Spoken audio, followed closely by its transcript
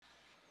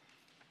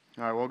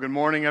All right, well, good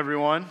morning,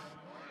 everyone.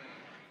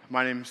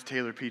 My name is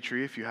Taylor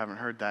Petrie, if you haven't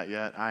heard that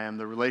yet. I am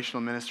the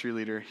relational ministry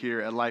leader here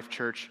at Life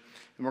Church,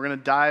 and we're going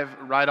to dive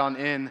right on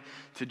in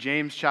to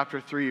James chapter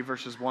 3,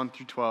 verses 1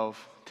 through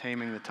 12,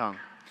 Taming the Tongue.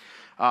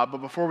 But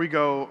before we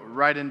go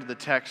right into the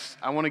text,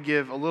 I want to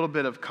give a little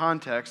bit of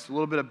context, a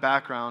little bit of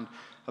background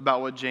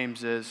about what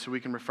James is so we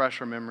can refresh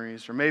our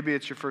memories, or maybe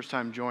it's your first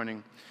time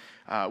joining.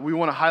 We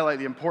want to highlight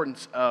the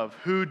importance of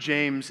who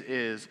James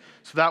is,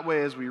 so that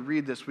way as we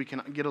read this, we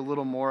can get a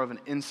little more of an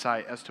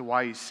insight as to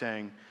why he's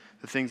saying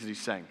the things that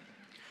he's saying.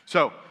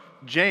 So,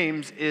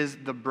 James is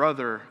the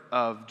brother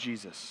of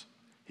Jesus.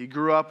 He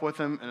grew up with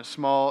him in a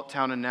small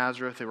town in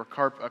Nazareth. They were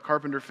a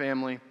carpenter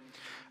family.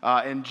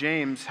 And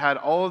James had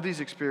all of these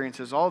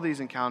experiences, all these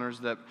encounters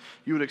that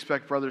you would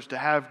expect brothers to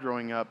have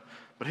growing up,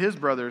 but his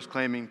brother is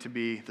claiming to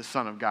be the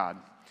Son of God.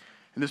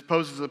 And this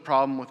poses a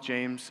problem with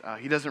James.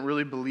 He doesn't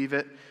really believe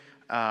it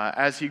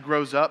as he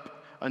grows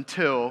up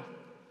until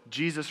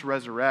Jesus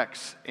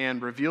resurrects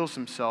and reveals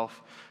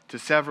himself to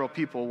several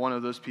people, one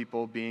of those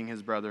people being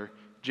his brother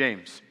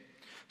James.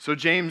 So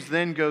James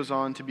then goes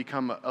on to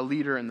become a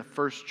leader in the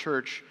first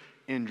church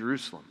in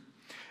Jerusalem.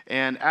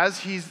 And as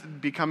he's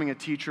becoming a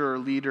teacher or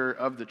leader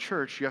of the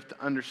church, you have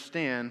to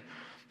understand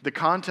the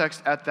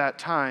context at that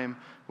time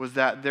was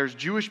that there's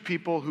Jewish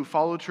people who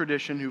follow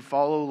tradition, who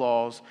follow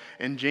laws,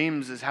 and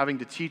James is having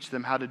to teach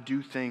them how to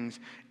do things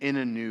in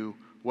a new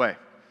way.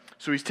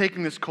 So he's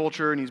taking this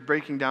culture and he's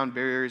breaking down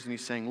barriers and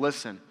he's saying,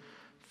 listen,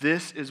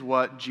 this is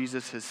what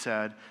Jesus has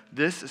said.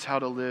 This is how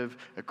to live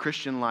a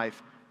Christian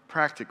life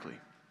practically.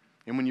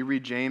 And when you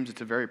read James, it's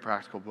a very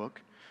practical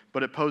book,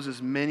 but it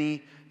poses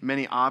many,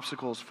 many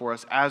obstacles for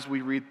us as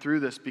we read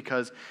through this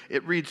because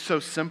it reads so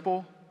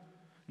simple,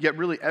 yet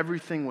really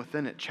everything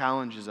within it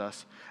challenges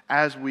us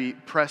as we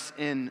press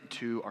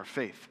into our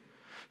faith.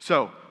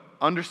 So,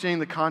 understanding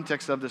the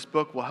context of this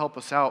book will help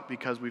us out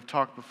because we've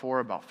talked before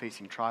about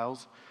facing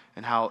trials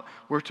and how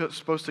we're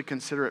supposed to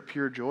consider it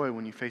pure joy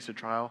when you face a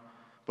trial,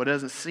 but it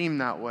doesn't seem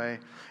that way.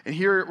 And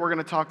here we're going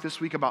to talk this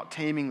week about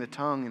taming the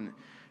tongue, and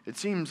it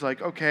seems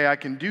like, okay, I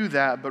can do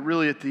that, but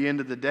really at the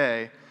end of the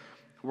day,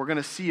 we're going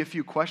to see a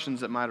few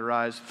questions that might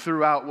arise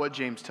throughout what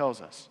James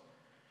tells us.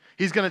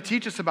 He's going to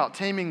teach us about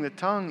taming the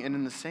tongue, and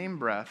in the same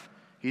breath,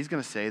 he's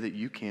going to say that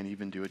you can't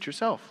even do it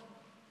yourself.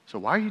 So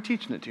why are you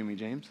teaching it to me,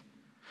 James?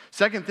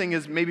 Second thing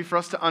is maybe for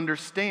us to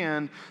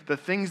understand the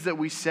things that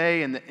we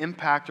say and the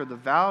impact or the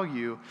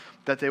value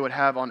that they would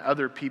have on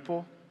other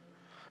people.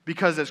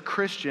 Because as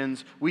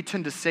Christians, we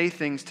tend to say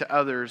things to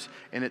others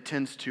and it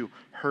tends to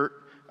hurt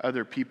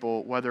other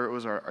people, whether it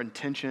was our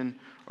intention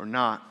or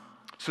not.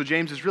 So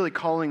James is really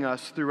calling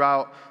us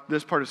throughout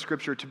this part of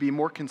Scripture to be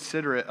more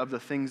considerate of the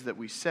things that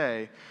we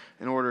say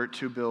in order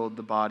to build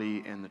the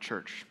body and the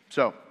church.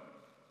 So,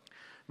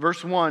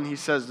 verse 1, he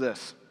says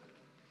this.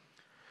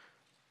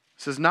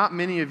 It says, "Not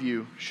many of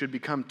you should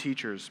become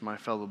teachers, my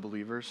fellow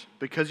believers,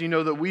 because you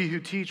know that we who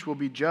teach will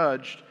be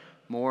judged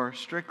more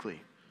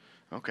strictly."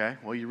 Okay,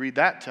 well, you read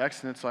that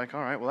text and it's like,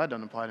 all right, well, that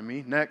doesn't apply to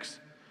me. Next.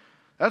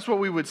 That's what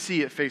we would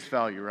see at face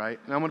value, right?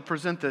 And I'm going to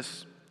present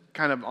this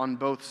kind of on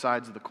both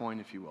sides of the coin,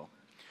 if you will.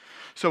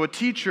 So a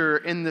teacher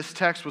in this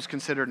text was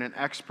considered an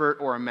expert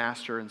or a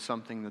master in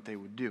something that they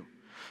would do.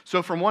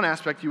 So from one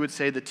aspect, you would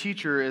say the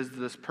teacher is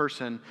this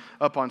person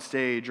up on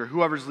stage or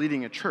whoever's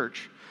leading a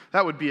church.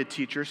 That would be a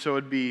teacher, so it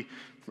would be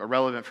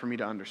irrelevant for me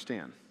to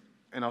understand.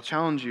 And I'll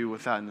challenge you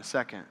with that in a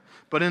second.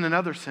 But in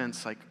another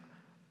sense, like,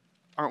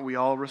 aren't we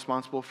all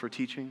responsible for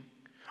teaching?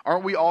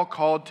 Aren't we all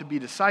called to be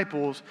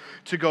disciples,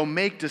 to go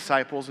make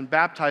disciples and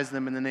baptize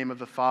them in the name of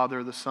the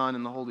Father, the Son,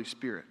 and the Holy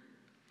Spirit?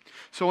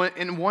 So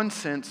in one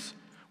sense,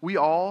 we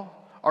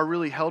all are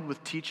really held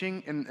with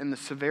teaching, and the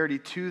severity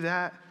to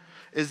that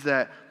is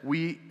that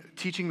we,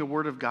 teaching the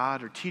Word of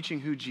God or teaching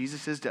who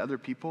Jesus is to other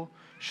people,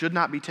 should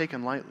not be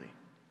taken lightly.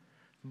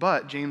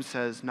 But James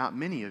says, not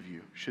many of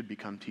you should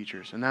become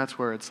teachers. And that's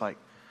where it's like,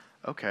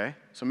 okay,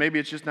 so maybe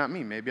it's just not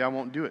me. Maybe I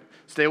won't do it.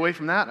 Stay away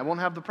from that. I won't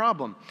have the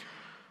problem.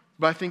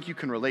 But I think you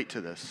can relate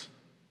to this.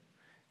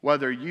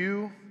 Whether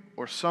you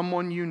or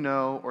someone you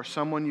know or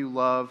someone you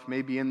love,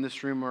 maybe in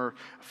this room or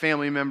a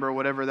family member or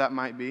whatever that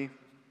might be,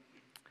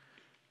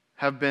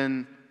 have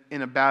been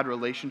in a bad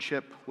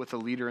relationship with a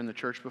leader in the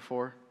church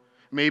before.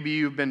 Maybe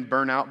you've been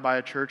burnt out by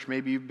a church.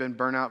 Maybe you've been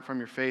burnt out from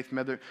your faith.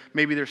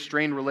 Maybe there's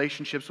strained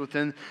relationships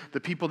within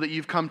the people that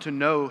you've come to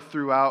know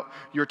throughout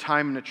your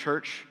time in the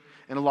church.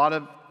 And a lot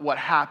of what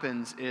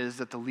happens is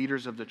that the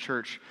leaders of the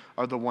church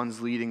are the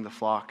ones leading the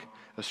flock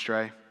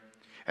astray.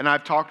 And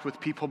I've talked with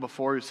people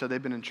before who said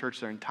they've been in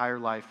church their entire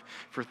life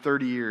for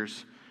 30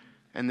 years,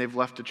 and they've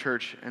left the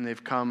church and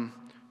they've come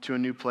to a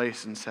new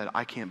place and said,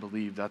 I can't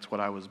believe that's what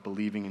I was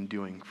believing and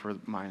doing for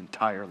my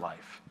entire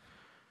life.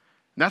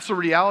 And that's the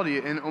reality.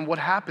 And what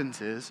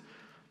happens is,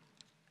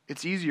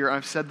 it's easier.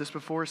 I've said this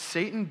before.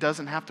 Satan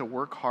doesn't have to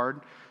work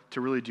hard to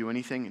really do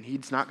anything, and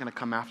he's not going to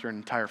come after an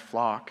entire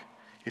flock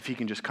if he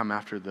can just come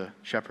after the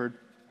shepherd,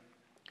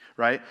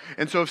 right?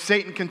 And so if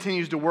Satan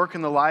continues to work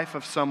in the life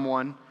of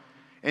someone,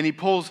 and he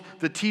pulls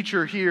the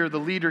teacher here, the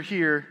leader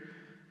here,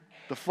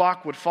 the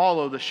flock would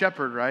follow the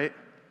shepherd, right?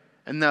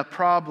 And the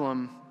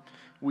problem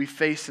we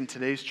face in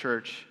today's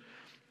church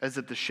is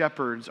that the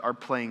shepherds are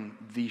playing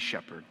the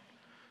shepherd.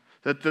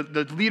 That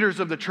the leaders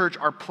of the church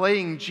are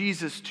playing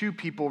Jesus to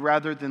people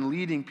rather than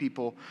leading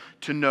people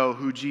to know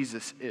who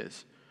Jesus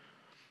is.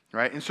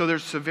 Right? And so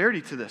there's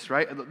severity to this,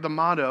 right? The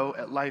motto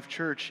at Life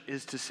Church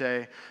is to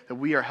say that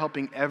we are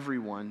helping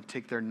everyone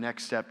take their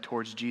next step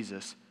towards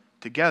Jesus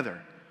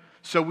together.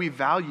 So we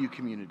value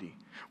community.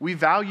 We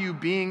value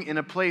being in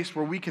a place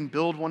where we can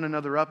build one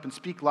another up and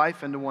speak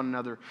life into one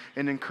another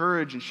and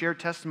encourage and share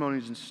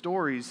testimonies and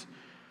stories.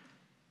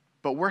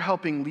 But we're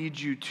helping lead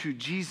you to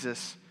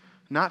Jesus,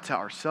 not to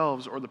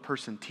ourselves or the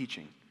person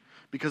teaching,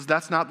 because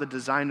that's not the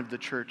design of the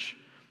church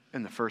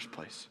in the first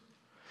place.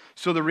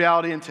 So the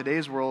reality in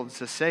today's world is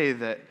to say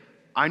that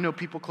I know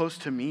people close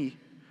to me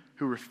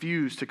who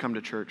refuse to come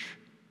to church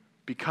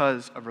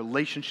because of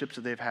relationships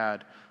that they've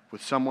had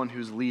with someone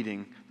who's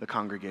leading the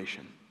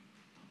congregation.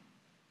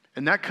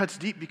 And that cuts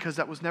deep because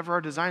that was never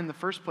our design in the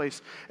first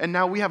place. And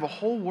now we have a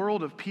whole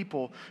world of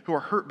people who are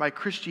hurt by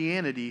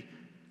Christianity,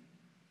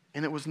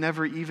 and it was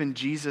never even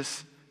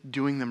Jesus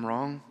doing them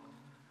wrong.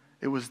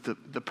 It was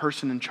the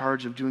person in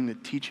charge of doing the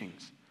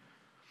teachings.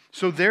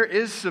 So there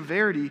is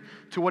severity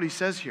to what he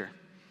says here.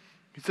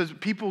 He says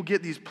people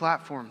get these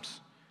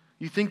platforms.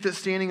 You think that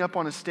standing up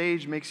on a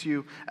stage makes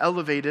you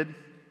elevated.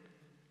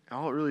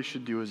 All it really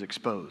should do is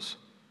expose.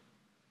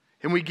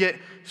 And we get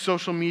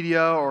social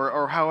media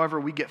or however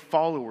we get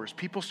followers.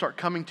 People start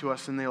coming to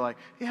us and they're like,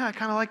 yeah, I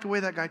kind of like the way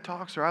that guy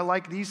talks, or I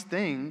like these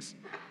things.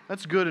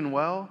 That's good and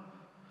well.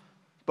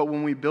 But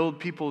when we build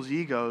people's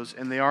egos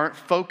and they aren't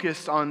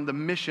focused on the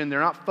mission, they're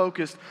not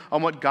focused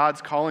on what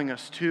God's calling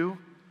us to,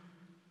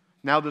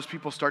 now those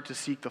people start to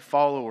seek the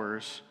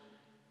followers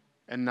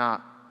and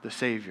not the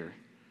Savior.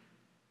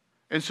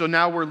 And so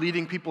now we're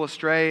leading people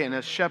astray, and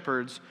as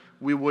shepherds,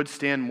 we would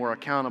stand more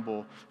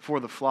accountable for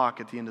the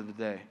flock at the end of the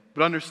day.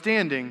 But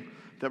understanding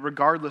that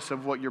regardless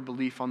of what your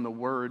belief on the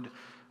Word,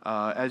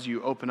 as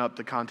you open up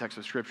the context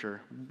of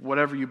Scripture,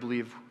 whatever you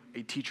believe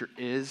a teacher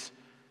is,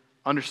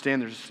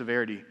 understand there's a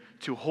severity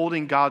to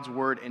holding God's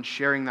Word and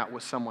sharing that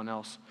with someone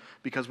else,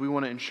 because we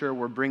want to ensure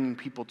we're bringing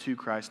people to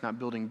Christ, not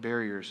building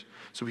barriers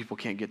so people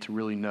can't get to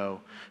really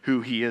know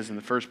who He is in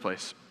the first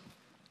place.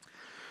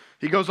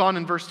 He goes on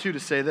in verse 2 to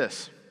say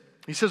this.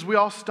 He says, we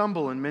all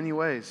stumble in many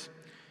ways.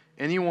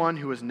 Anyone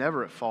who is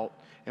never at fault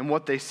and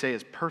what they say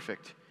is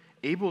perfect,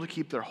 able to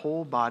keep their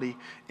whole body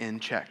in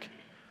check.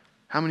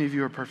 How many of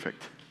you are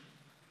perfect?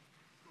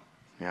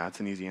 Yeah, that's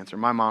an easy answer.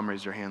 My mom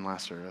raised her hand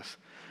last service.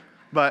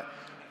 But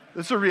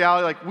it's a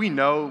reality, like we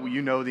know,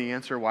 you know the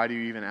answer. Why do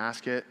you even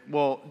ask it?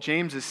 Well,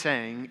 James is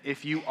saying,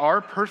 if you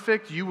are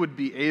perfect, you would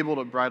be able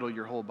to bridle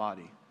your whole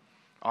body.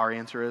 Our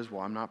answer is,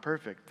 well, I'm not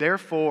perfect.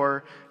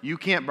 Therefore, you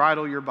can't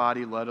bridle your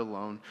body, let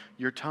alone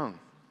your tongue.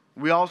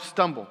 We all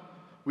stumble.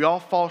 We all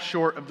fall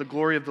short of the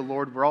glory of the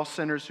Lord. We're all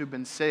sinners who've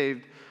been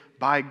saved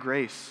by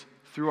grace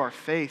through our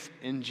faith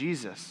in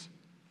Jesus.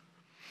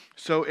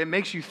 So it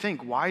makes you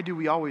think,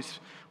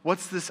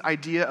 what's this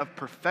idea of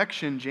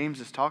perfection James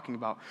is talking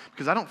about?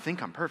 Because I don't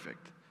think I'm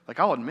perfect. Like,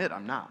 I'll admit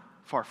I'm not.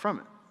 Far from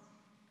it.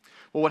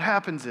 Well, what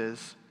happens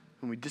is,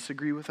 when we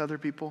disagree with other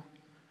people,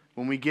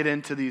 when we get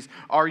into these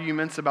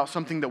arguments about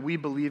something that we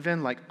believe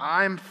in, like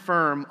I'm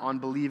firm on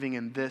believing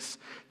in this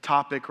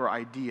topic or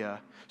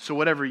idea, so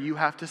whatever you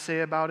have to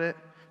say about it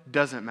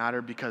doesn't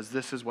matter because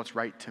this is what's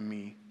right to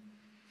me.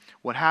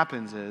 What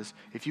happens is,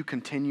 if you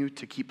continue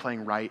to keep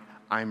playing right,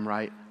 I'm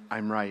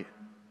right,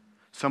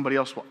 somebody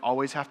else will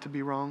always have to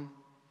be wrong.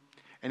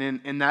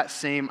 And in that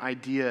same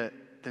idea,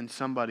 then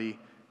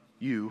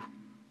you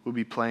will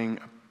be playing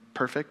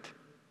perfect.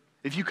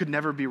 If you could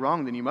never be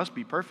wrong, then you must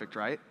be perfect,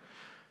 right?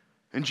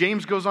 And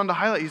James goes on to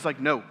highlight, he's like,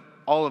 no,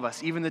 all of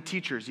us, even the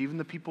teachers, even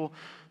the people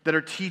that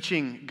are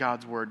teaching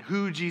God's word,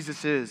 who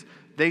Jesus is,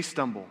 they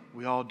stumble.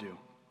 We all do.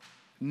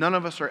 None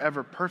of us are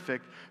ever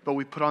perfect, but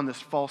we put on this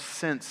false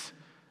sense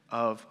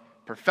of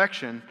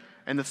perfection,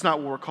 and that's not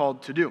what we're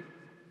called to do.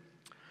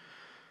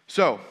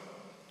 So,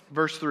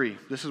 verse 3,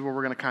 this is where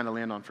we're going to kind of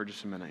land on for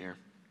just a minute here.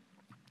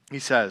 He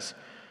says,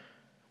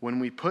 when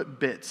we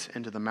put bits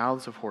into the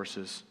mouths of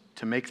horses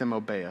to make them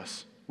obey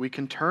us, we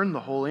can turn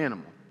the whole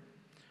animal.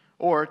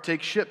 Or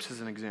take ships as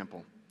an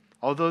example.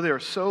 Although they are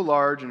so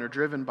large and are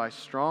driven by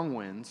strong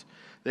winds,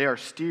 they are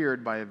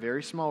steered by a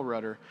very small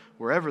rudder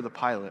wherever the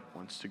pilot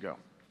wants to go.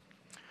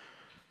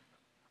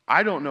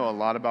 I don't know a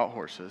lot about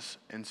horses,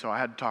 and so I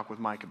had to talk with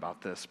Mike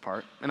about this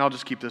part, and I'll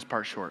just keep this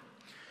part short.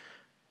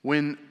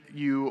 When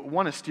you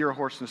want to steer a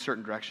horse in a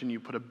certain direction,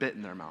 you put a bit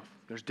in their mouth.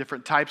 There's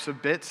different types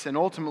of bits, and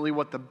ultimately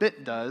what the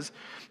bit does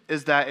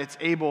is that it's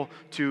able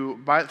to,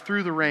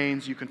 through the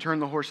reins, you can turn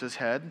the horse's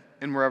head,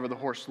 and wherever the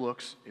horse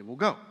looks, it will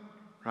go.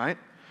 Right?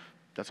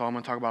 That's all I'm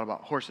going to talk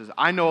about horses.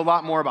 I know a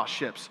lot more about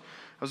ships.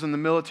 I was in the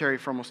military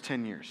for almost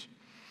 10 years,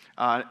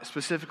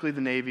 specifically the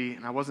Navy,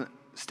 and I wasn't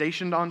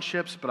stationed on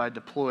ships, but I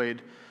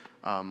deployed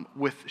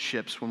with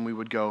ships when we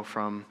would go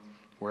from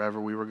wherever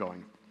we were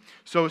going.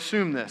 So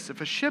assume this.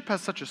 If a ship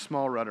has such a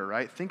small rudder,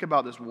 right? Think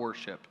about this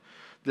warship,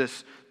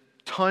 this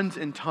tons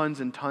and tons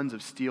and tons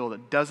of steel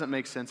that doesn't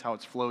make sense how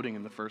it's floating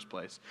in the first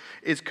place,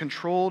 is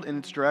controlled in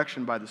its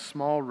direction by the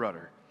small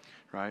rudder,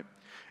 right?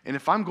 And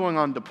if I'm going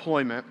on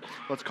deployment,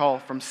 let's call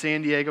from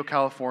San Diego,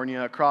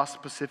 California, across the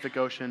Pacific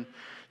Ocean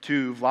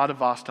to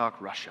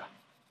Vladivostok, Russia,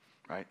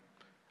 right?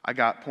 I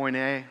got point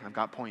A, I've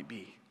got point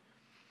B.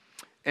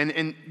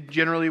 And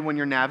generally when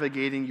you're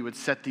navigating, you would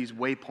set these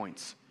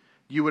waypoints.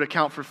 You would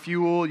account for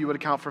fuel, you would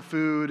account for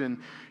food, and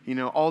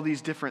all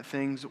these different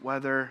things,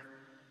 weather.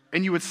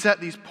 And you would set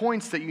these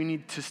points that you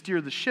need to steer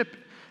the ship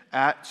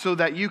at so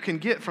that you can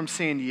get from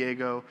San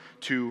Diego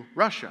to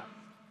Russia.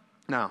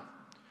 Now,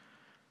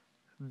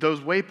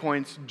 those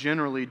waypoints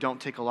generally don't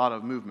take a lot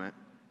of movement.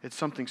 It's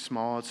something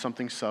small, it's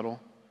something subtle.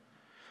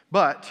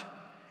 But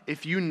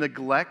if you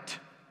neglect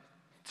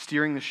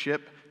steering the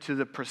ship to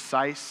the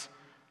precise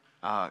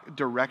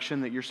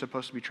direction that you're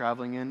supposed to be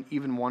traveling in,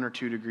 even 1 or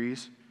 2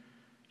 degrees,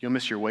 you'll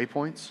miss your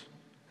waypoints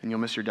and you'll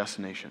miss your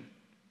destination.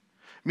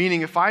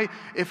 Meaning if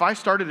I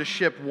started a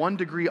ship 1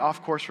 degree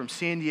off course from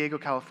San Diego,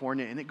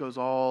 California, and it goes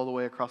all the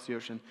way across the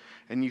ocean,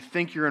 and you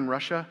think you're in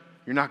Russia,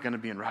 you're not going to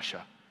be in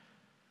Russia.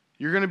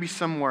 You're going to be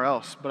somewhere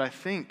else. But I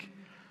think,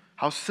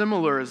 how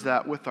similar is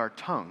that with our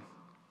tongue?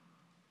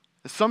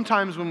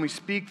 Sometimes when we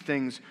speak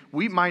things,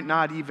 we might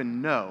not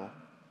even know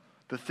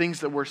the things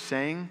that we're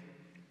saying.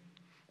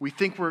 We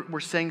think we're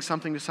saying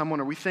something to someone,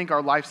 or we think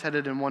our life's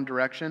headed in one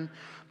direction,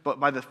 but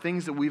by the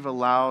things that we've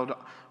allowed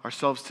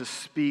ourselves to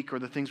speak or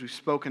the things we've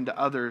spoken to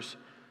others,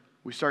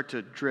 we start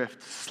to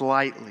drift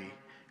slightly.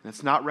 And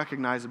it's not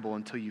recognizable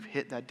until you've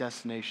hit that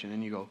destination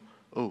and you go,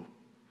 oh,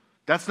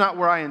 that's not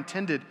where I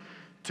intended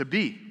to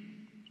be.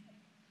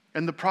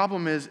 And the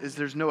problem is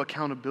there's no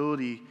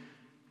accountability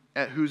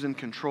at who's in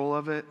control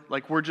of it.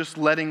 Like we're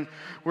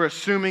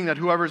assuming that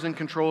whoever's in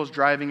control is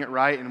driving it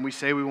right, and we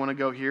say we want to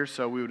go here,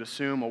 so we would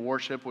assume a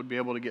warship would be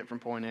able to get from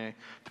point A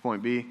to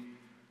point B.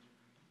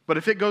 But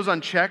if it goes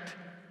unchecked,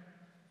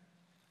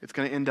 it's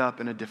going to end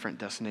up in a different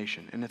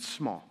destination, and it's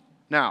small.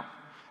 Now,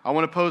 I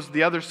want to pose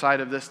the other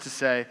side of this to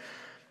say,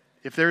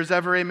 if there's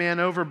ever a man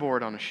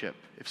overboard on a ship,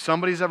 if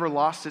somebody's ever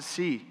lost at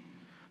sea,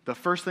 the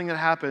first thing that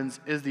happens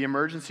is the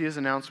emergency is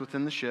announced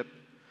within the ship.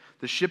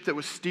 The ship that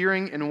was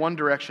steering in one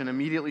direction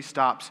immediately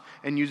stops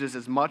and uses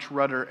as much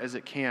rudder as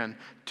it can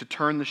to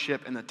turn the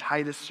ship in the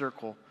tightest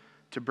circle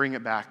to bring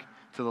it back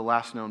to the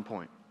last known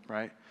point,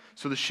 right?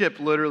 So the ship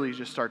literally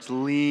just starts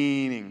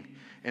leaning,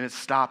 and it's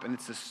stopped, and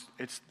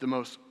it's the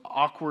most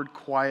awkward,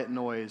 quiet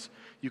noise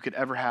you could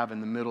ever have in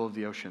the middle of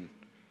the ocean.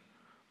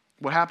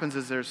 What happens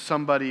is there's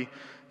somebody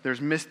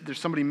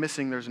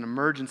missing, there's an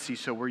emergency,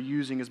 so we're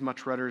using as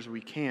much rudder as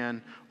we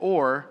can.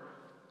 Or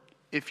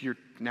if you're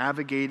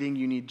navigating,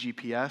 you need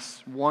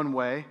GPS. One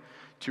way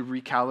to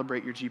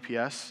recalibrate your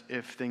GPS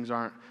if things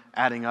aren't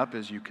adding up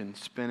is you can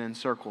spin in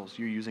circles.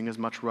 You're using as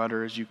much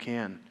rudder as you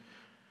can.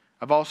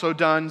 I've also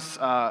done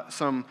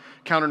some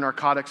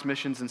counter-narcotics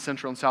missions in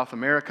Central and South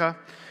America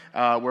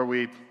where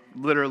we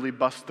literally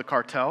bust the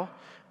cartel,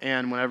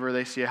 and whenever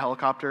they see a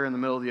helicopter in the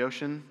middle of the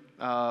ocean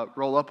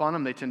roll up on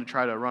them, they tend to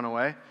try to run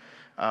away.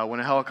 When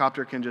a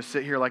helicopter can just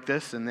sit here like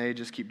this and they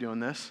just keep doing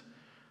this,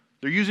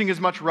 they're using as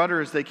much rudder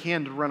as they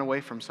can to run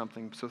away from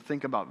something. So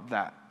think about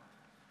that.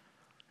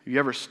 Have you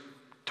ever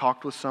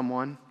talked with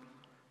someone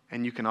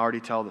and you can already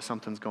tell that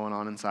something's going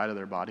on inside of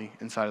their body,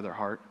 inside of their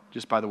heart,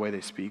 just by the way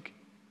they speak?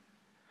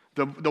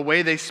 The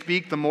way they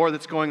speak, the more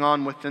that's going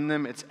on within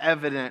them, it's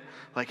evident,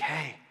 like,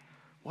 hey,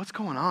 what's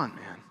going on,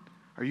 man?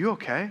 Are you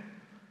okay?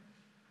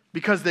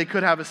 Because they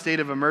could have a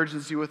state of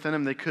emergency within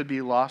them. They could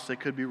be lost. They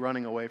could be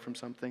running away from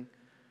something.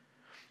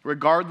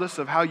 Regardless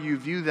of how you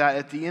view that,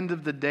 at the end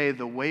of the day,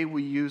 the way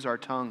we use our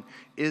tongue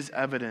is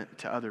evident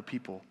to other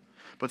people.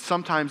 But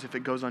sometimes if it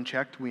goes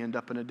unchecked, we end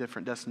up in a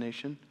different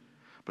destination.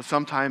 But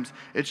sometimes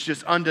it's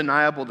just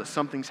undeniable that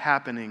something's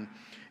happening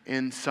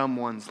in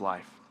someone's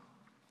life,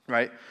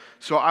 right?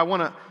 So I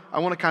want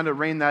to kind of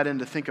rein that in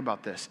to think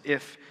about this.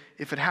 If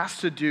it has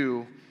to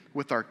do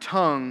with our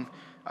tongue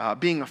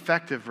being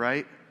effective,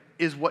 right,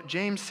 is what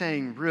James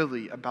saying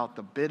really about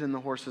the bit in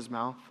the horse's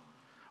mouth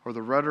or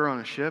the rudder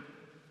on a ship?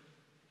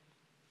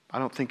 I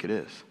don't think it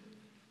is.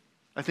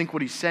 I think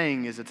what he's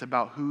saying is it's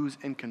about who's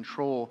in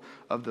control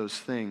of those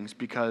things,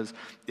 because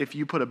if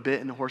you put a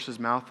bit in a horse's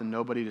mouth and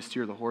nobody to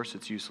steer the horse,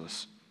 it's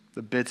useless.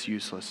 The bit's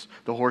useless.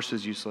 The horse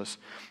is useless.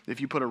 If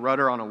you put a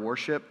rudder on a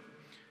warship,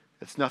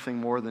 it's nothing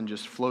more than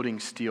just floating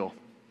steel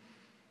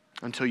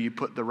until you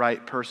put the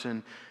right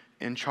person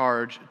in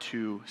charge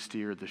to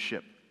steer the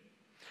ship.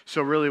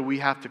 So really we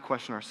have to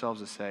question ourselves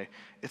to say,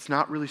 it's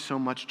not really so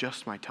much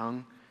just my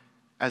tongue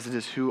as it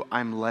is who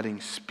I'm letting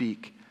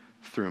speak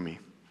through me.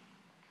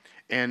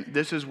 And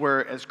this is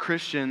where, as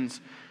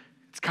Christians,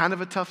 it's kind of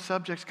a tough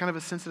subject, it's kind of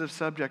a sensitive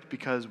subject,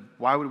 because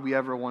why would we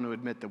ever want to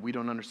admit that we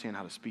don't understand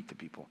how to speak to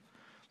people?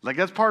 Like,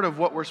 that's part of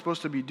what we're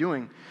supposed to be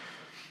doing.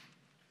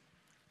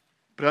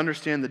 But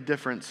understand the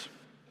difference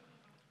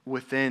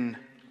within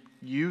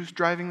you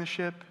driving the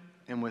ship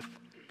and with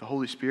the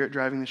Holy Spirit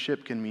driving the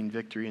ship can mean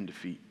victory and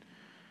defeat.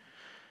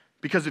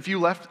 Because if you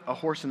left a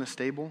horse in a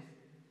stable,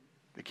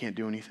 it can't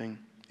do anything.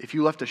 If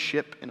you left a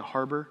ship in a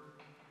harbor,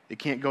 It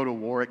can't go to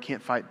war. It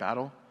can't fight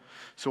battle.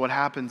 So what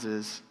happens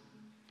is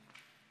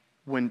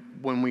when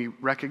we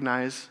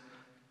recognize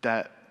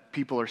that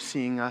people are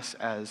seeing us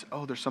as,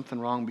 oh, there's something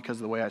wrong because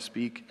of the way I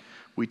speak,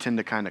 we tend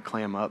to kind of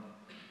clam up.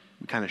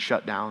 We kind of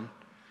shut down.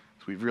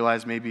 So we've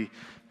realized maybe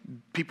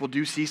people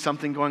do see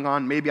something going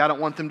on. Maybe I don't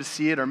want them to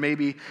see it, or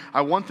maybe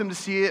I want them to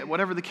see it,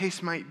 whatever the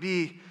case might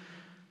be.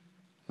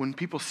 When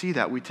people see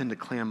that, we tend to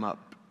clam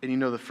up. And you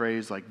know the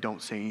phrase, like,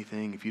 don't say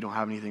anything if you don't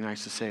have anything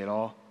nice to say at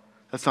all?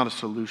 That's not a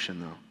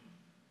solution, though.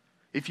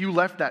 If you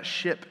left that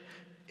ship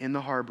in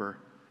the harbor,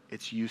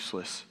 it's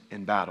useless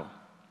in battle.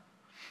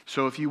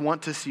 So if you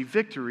want to see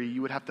victory,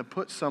 you would have to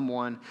put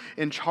someone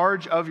in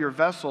charge of your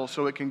vessel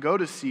so it can go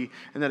to sea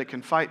and that it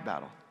can fight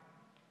battle.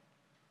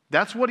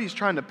 That's what he's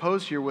trying to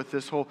pose here with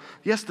this whole,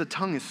 yes, the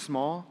tongue is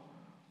small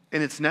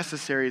and it's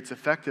necessary, it's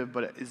effective,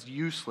 but it is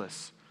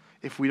useless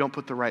if we don't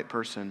put the right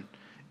person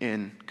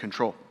in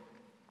control.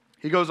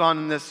 He goes on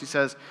in this, he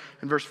says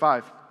in verse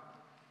 5,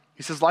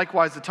 he says,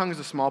 likewise, the tongue is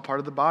a small part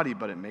of the body,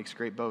 but it makes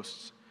great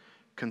boasts.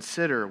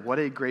 Consider what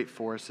a great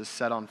forest is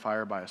set on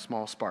fire by a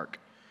small spark.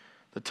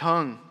 The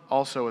tongue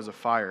also is a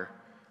fire,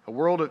 a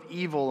world of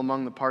evil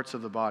among the parts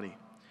of the body.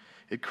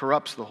 It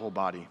corrupts the whole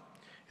body.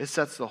 It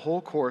sets the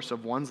whole course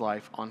of one's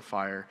life on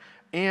fire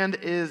and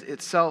is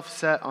itself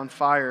set on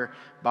fire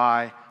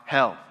by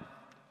hell.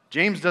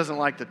 James doesn't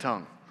like the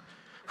tongue.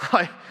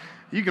 Like,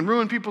 you can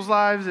ruin people's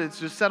lives. It's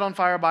just set on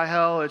fire by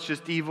hell. It's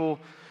just evil.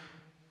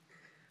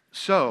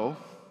 So,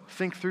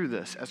 think through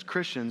this. As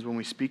Christians, when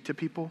we speak to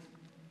people,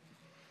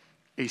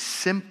 a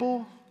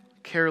simple,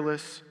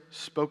 careless,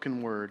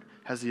 spoken word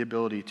has the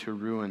ability to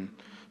ruin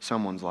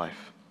someone's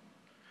life.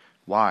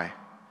 Why?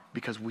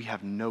 Because we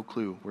have no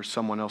clue where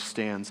someone else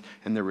stands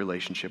in their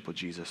relationship with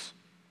Jesus.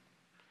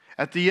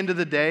 At the end of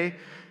the day,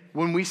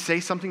 when we say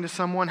something to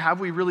someone, have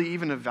we really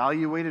even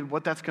evaluated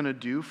what that's going to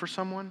do for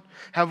someone?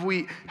 Have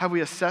we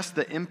assessed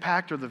the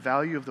impact or the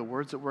value of the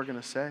words that we're going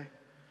to say?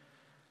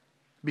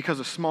 Because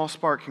a small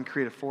spark can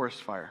create a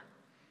forest fire.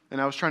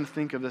 And I was trying to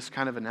think of this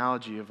kind of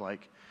analogy of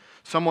like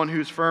someone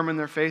who's firm in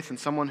their faith and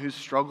someone who's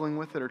struggling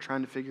with it or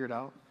trying to figure it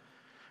out.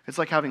 It's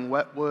like having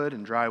wet wood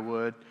and dry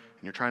wood,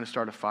 and you're trying to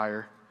start a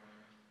fire.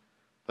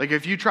 Like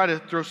if you try to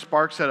throw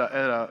sparks at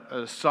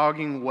a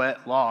sogging,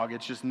 wet log,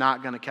 it's just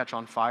not going to catch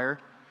on fire.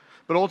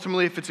 But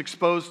ultimately, if it's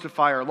exposed to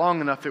fire long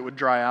enough, it would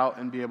dry out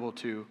and be able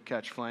to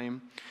catch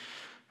flame.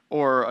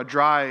 Or a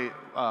dry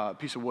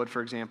piece of wood,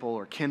 for example,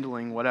 or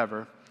kindling,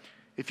 whatever.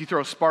 If you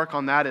throw a spark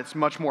on that, it's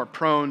much more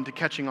prone to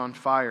catching on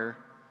fire.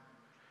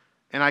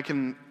 And I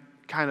can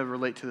kind of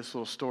relate to this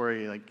little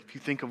story. Like if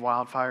you think of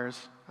wildfires,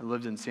 I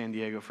lived in San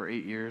Diego for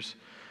 8 years.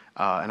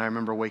 And I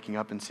remember waking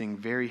up and seeing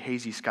very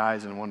hazy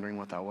skies and wondering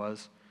what that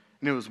was.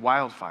 And it was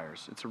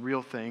wildfires. It's a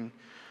real thing.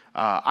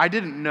 I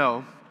didn't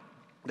know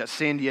that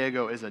San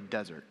Diego is a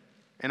desert.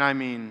 And I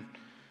mean,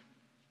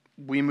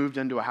 we moved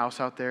into a house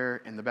out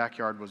there and the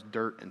backyard was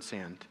dirt and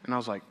sand. And I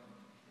was like,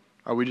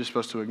 are we just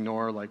supposed to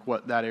ignore like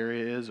what that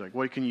area is? Like,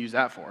 what can you use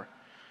that for?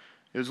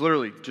 It was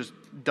literally just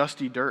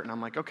dusty dirt. And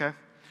I'm like, okay.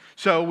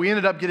 So we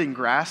ended up getting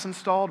grass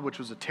installed, which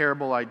was a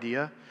terrible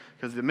idea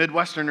because the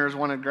Midwesterners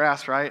wanted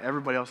grass, right?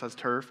 Everybody else has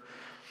turf.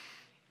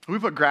 We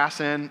put grass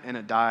in and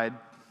it died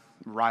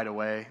right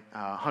away.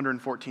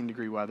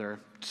 114-degree weather,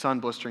 sun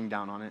blistering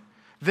down on it.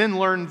 Then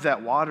learned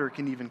that water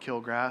can even kill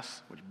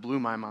grass, which blew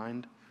my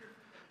mind.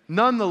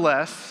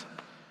 Nonetheless,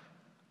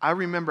 I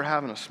remember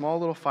having a small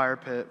little fire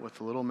pit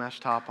with a little mesh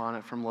top on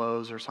it from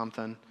Lowe's or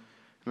something.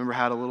 I remember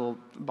had a little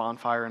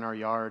bonfire in our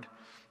yard.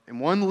 And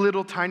one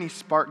little tiny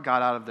spark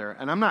got out of there.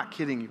 And I'm not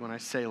kidding you when I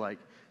say, like,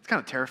 it's kind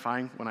of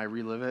terrifying when I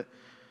relive it.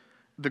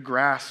 The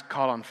grass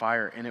caught on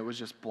fire, and it was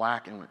just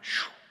black and went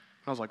shoo.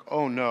 And I was like,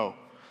 oh, no.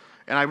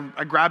 And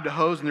I grabbed a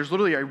hose, and there's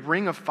literally a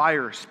ring of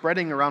fire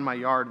spreading around my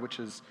yard, which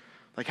is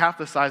like half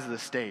the size of the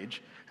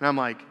stage. And I'm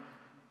like,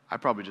 I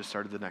probably just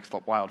started the next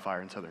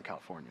wildfire in Southern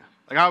California.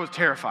 Like, I was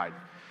terrified.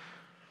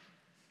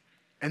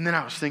 And then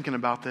I was thinking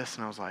about this,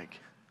 and I was like,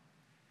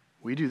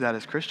 we do that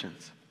as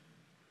Christians.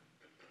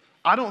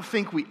 I don't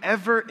think we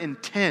ever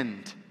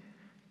intend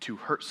to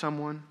hurt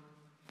someone.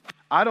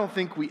 I don't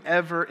think we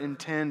ever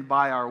intend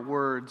by our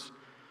words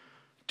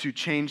to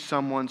change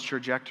someone's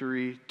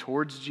trajectory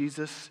towards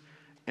Jesus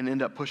and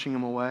end up pushing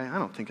them away. I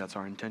don't think that's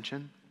our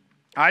intention.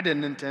 I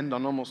didn't intend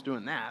on almost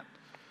doing that.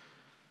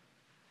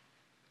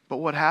 But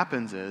what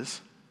happens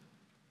is,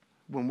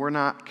 when we're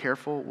not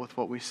careful with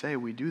what we say,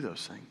 we do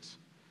those things.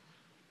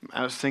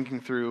 I was thinking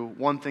through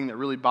one thing that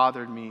really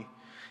bothered me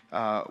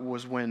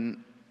was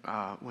when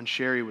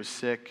Sherry was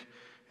sick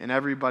and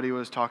everybody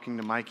was talking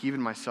to Mike,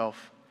 even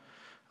myself.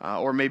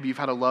 Or maybe you've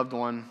had a loved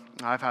one.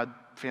 I've had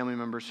family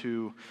members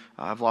who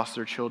have lost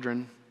their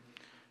children.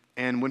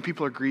 And when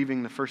people are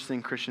grieving, the first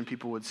thing Christian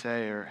people would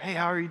say are, hey,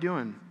 how are you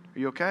doing? Are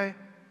you okay?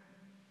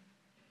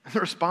 And the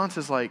response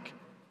is like,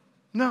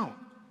 no,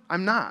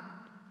 I'm not.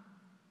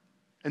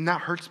 And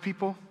that hurts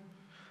people.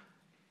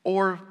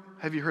 Or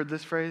have you heard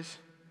this phrase?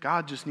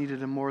 God just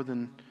needed him more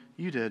than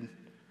you did.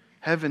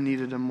 Heaven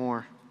needed him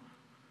more.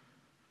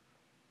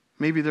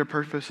 Maybe their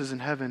purpose is in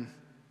heaven.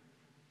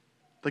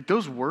 Like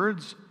those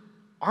words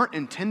aren't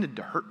intended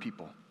to hurt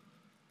people.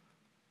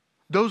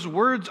 Those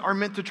words are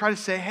meant to try to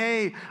say,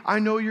 hey, I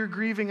know you're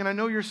grieving and I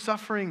know you're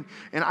suffering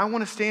and I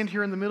want to stand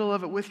here in the middle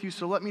of it with you,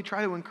 so let me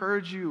try to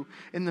encourage you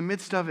in the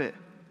midst of it.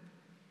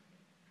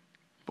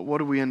 But what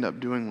do we end up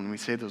doing when we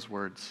say those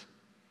words?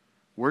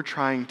 We're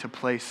trying to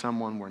play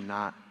someone we're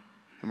not,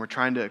 and we're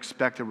trying to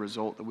expect a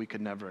result that we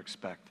could never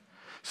expect.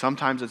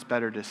 Sometimes it's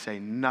better to say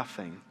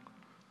nothing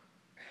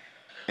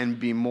and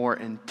be more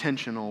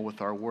intentional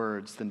with our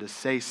words than to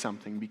say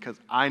something, because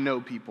I know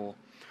people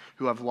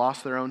who have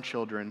lost their own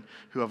children,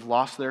 who have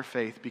lost their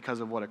faith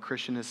because of what a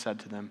Christian has said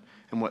to them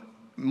and what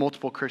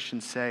multiple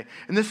Christians say.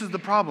 And this is the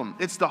problem.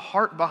 It's the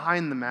heart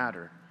behind the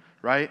matter,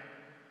 right?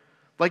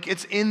 Like,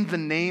 it's in the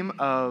name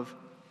of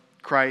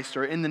Christ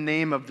or in the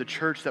name of the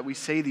church that we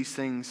say these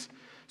things.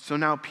 So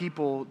now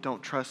people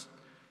don't trust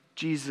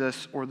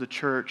Jesus or the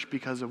church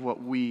because of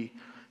what we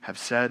have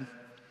said.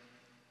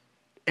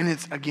 And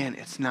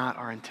it's not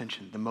our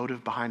intention. The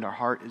motive behind our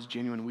heart is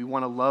genuine. We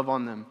want to love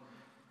on them.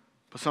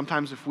 But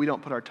sometimes if we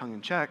don't put our tongue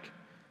in check,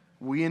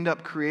 we end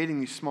up creating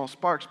these small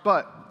sparks.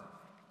 But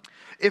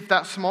if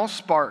that small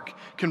spark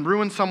can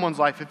ruin someone's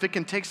life, if it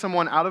can take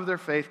someone out of their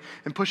faith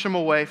and push them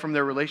away from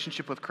their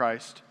relationship with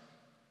Christ,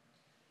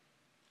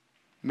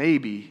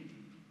 maybe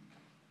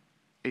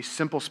a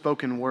simple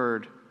spoken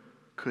word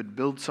could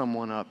build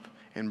someone up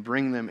and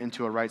bring them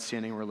into a right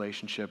standing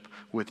relationship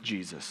with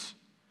Jesus.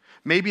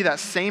 Maybe that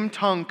same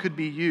tongue could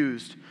be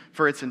used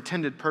for its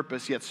intended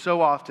purpose, yet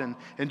so often,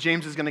 and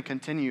James is going to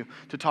continue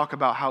to talk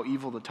about how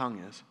evil the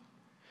tongue is.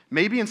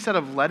 Maybe instead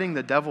of letting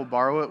the devil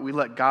borrow it, we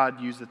let God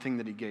use the thing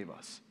that he gave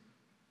us.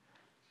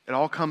 It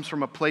all comes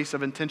from a place of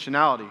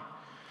intentionality.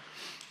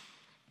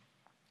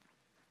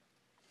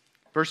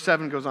 Verse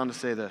 7 goes on to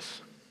say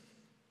this: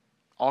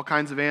 all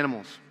kinds of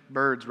animals,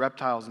 birds,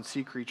 reptiles, and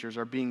sea creatures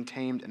are being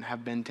tamed and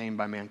have been tamed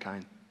by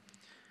mankind.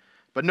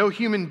 But no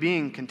human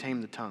being can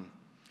tame the tongue.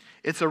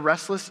 It's a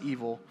restless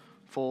evil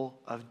full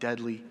of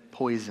deadly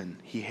poison.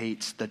 He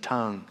hates the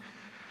tongue.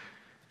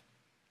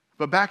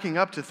 But backing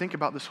up to think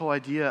about this whole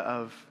idea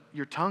of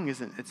your tongue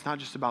it's not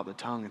just about the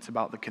tongue, it's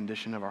about the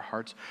condition of our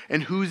hearts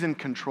and who's in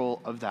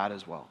control of that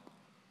as well,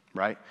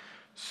 right?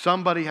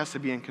 Somebody has to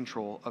be in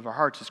control of our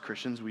hearts. As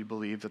Christians, we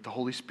believe that the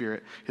Holy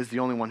Spirit is the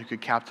only one who could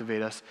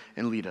captivate us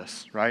and lead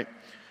us, right?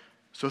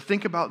 So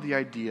think about the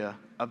idea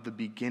of the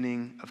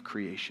beginning of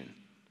creation.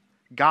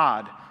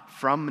 God,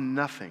 from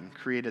nothing,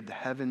 created the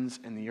heavens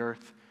and the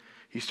earth.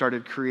 He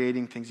started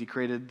creating things. He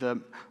created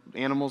the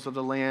animals of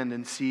the land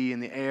and sea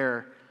and the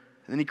air.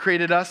 And then he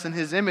created us in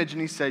his image,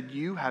 and he said,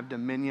 you have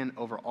dominion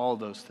over all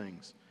those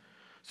things.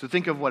 So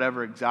think of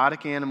whatever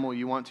exotic animal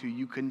you want to.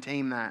 You can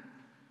tame that.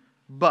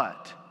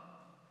 But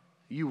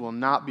you will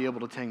not be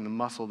able to tame the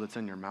muscle that's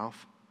in your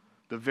mouth.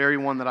 The very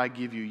one that I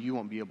give you, you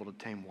won't be able to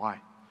tame.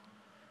 Why?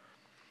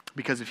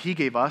 Because if he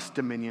gave us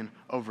dominion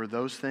over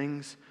those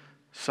things,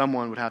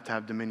 someone would have to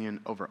have dominion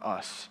over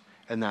us,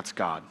 and that's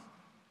God.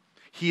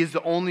 He is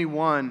the only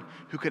one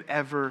who could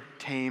ever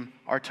tame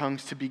our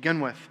tongues to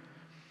begin with.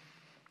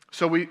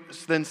 So we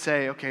then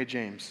say, okay,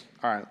 James,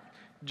 all right,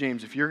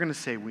 James, if you're going to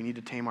say we need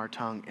to tame our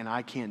tongue and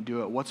I can't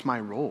do it, what's my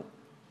role?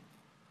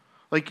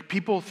 Like,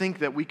 people think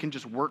that we can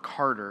just work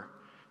harder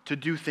to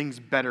do things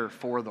better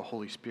for the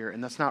Holy Spirit,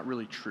 and that's not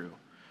really true.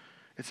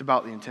 It's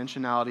about the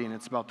intentionality and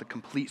it's about the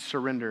complete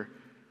surrender.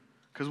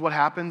 Because what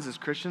happens as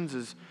Christians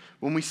is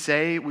when we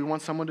say we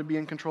want someone to be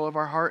in control of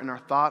our heart and our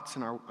thoughts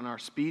and our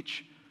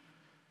speech,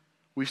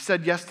 we've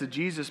said yes to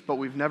Jesus, but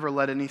we've never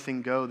let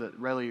anything go that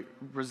really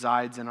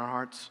resides in our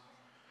hearts.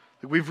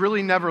 We've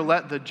really never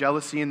let the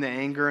jealousy and the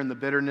anger and the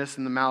bitterness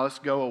and the malice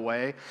go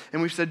away.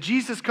 And we've said,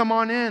 Jesus, come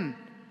on in.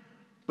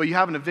 But you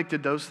haven't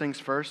evicted those things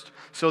first.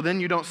 So then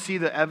you don't see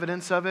the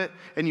evidence of it,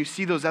 and you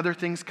see those other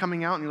things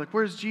coming out, and you're like,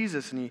 where's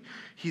Jesus? And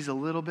he's a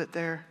little bit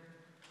there.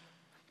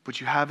 But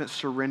you haven't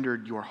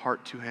surrendered your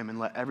heart to him and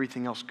let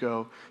everything else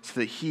go so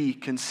that he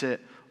can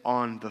sit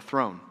on the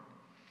throne.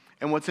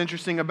 And what's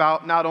interesting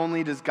about not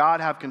only does God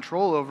have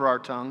control over our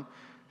tongue,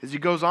 is he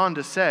goes on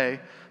to say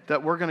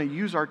that we're going to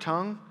use our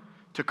tongue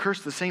to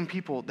curse the same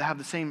people that have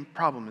the same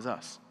problem as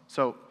us.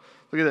 So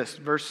look at this,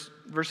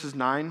 verses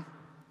 9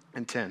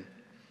 and 10.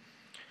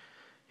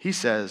 He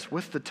says,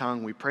 with the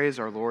tongue we praise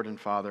our Lord and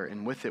Father,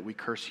 and with it we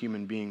curse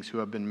human beings who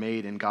have been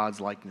made in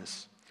God's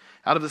likeness.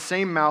 Out of the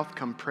same mouth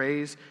come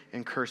praise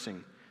and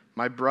cursing.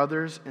 My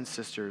brothers and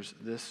sisters,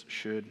 this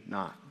should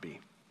not be.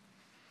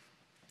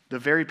 The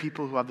very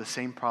people who have the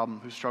same problem,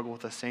 who struggle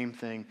with the same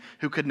thing,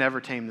 who could never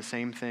tame the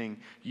same thing,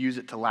 use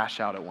it to lash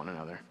out at one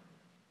another.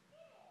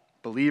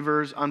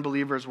 Believers,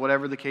 unbelievers,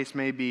 whatever the case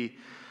may be,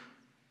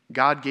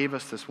 God gave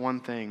us this one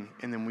thing,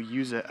 and then we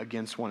use it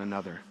against one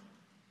another.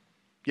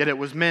 Yet it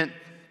was meant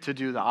to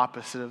do the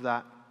opposite of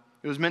that.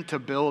 It was meant to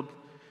build.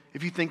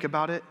 If you think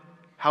about it,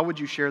 how would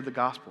you share the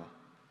gospel?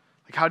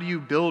 Like, how do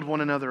you build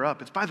one another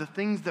up? It's by the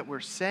things that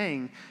we're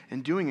saying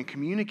and doing and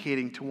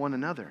communicating to one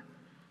another.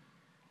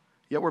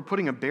 Yet we're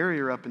putting a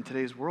barrier up in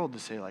today's world to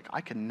say, like,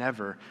 I can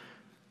never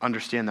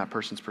understand that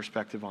person's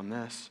perspective on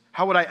this.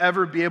 How would I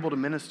ever be able to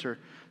minister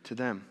to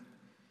them?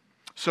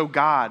 So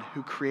God,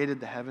 who created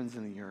the heavens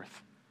and the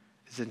earth,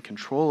 is in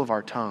control of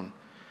our tongue.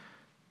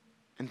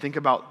 And think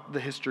about the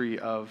history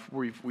of,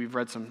 we've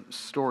read some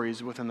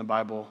stories within the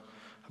Bible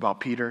about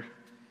Peter,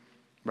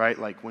 right?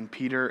 Like when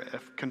Peter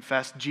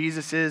confessed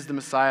Jesus is the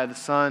Messiah, the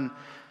Son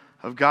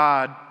of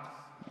God,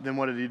 then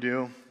what did he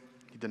do?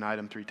 He denied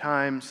him 3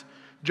 times.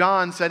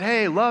 John said,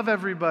 hey, love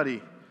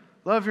everybody.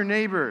 Love your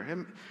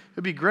neighbor.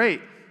 It'd be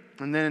great.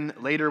 And then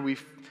later we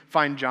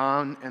find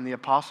John and the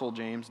apostle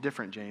James,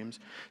 different James,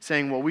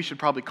 saying, well, we should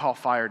probably call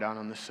fire down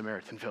on this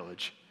Samaritan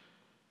village.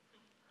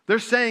 They're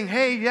saying,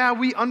 hey, yeah,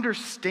 we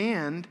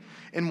understand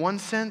in one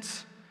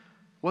sense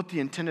what the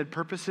intended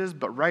purpose is,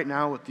 but right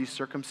now with these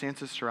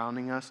circumstances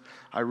surrounding us,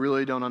 I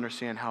really don't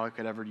understand how I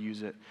could ever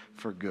use it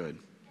for good.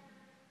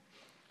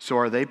 So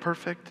are they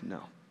perfect?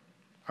 No.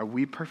 Are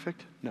we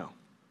perfect? No.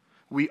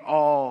 We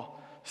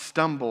all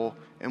stumble,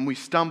 and we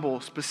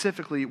stumble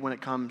specifically when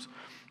it comes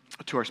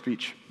to our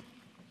speech.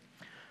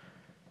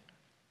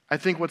 I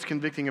think what's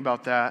convicting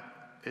about that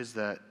is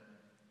that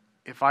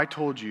if I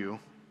told you,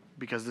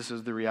 because this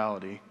is the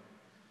reality,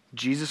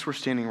 Jesus were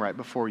standing right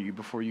before you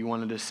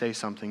wanted to say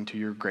something to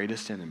your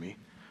greatest enemy,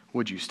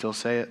 would you still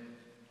say it?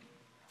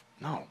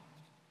 No.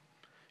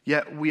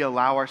 Yet we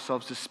allow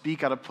ourselves to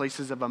speak out of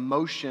places of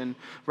emotion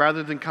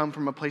rather than come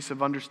from a place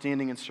of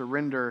understanding and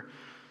surrender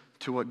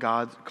to what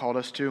God called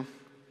us to.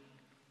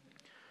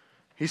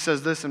 He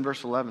says this in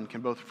verse 11,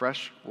 can both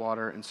fresh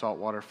water and salt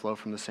water flow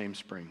from the same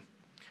spring?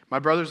 My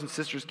brothers and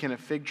sisters, can a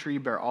fig tree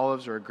bear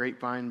olives or a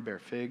grapevine bear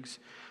figs?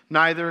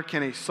 Neither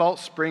can a salt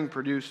spring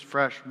produce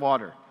fresh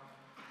water.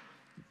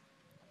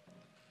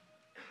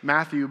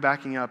 Matthew,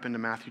 backing up into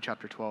Matthew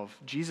chapter 12,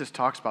 Jesus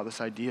talks about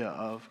this idea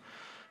of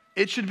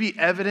it should be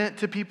evident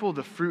to people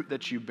the fruit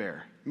that you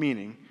bear.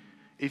 Meaning,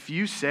 if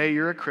you say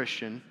you're a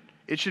Christian,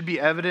 it should be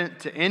evident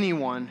to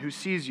anyone who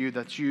sees you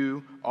that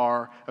you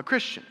are a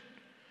Christian,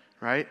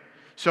 right?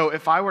 So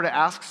if I were to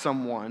ask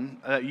someone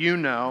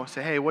that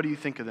say, hey, what do you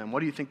think of them?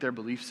 What do you think their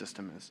belief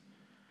system is?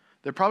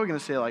 They're probably going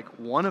to say like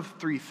one of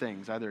 3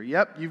 things. Either,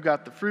 yep, you've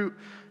got the fruit.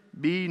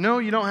 B, no,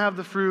 you don't have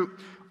the fruit.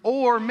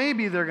 Or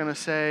maybe they're going to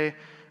say,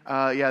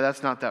 yeah,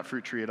 that's not that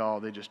fruit tree at all.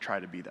 They just try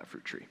to be that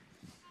fruit tree.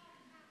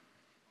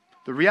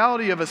 The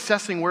reality of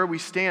assessing where we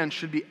stand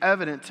should be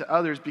evident to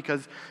others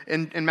because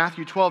in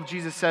Matthew 12,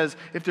 Jesus says,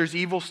 if there's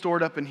evil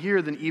stored up in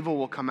here, then evil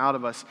will come out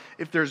of us.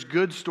 If there's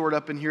good stored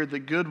up in here, the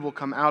good will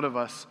come out of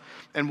us.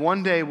 And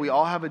one day we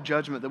all have a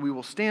judgment that we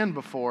will stand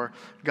before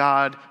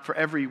God for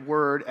every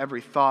word,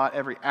 every thought,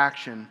 every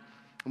action.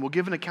 And we'll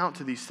give an account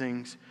to these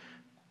things.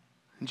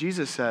 And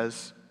Jesus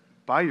says,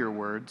 by your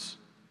words,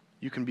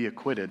 you can be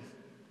acquitted.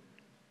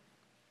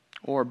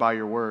 Or by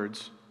your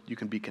words, you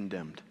can be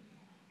condemned.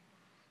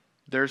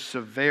 There's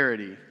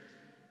severity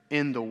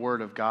in the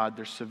Word of God.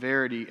 There's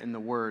severity in the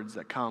words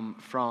that come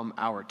from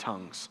our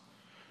tongues.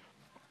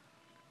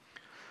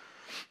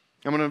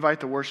 I'm going to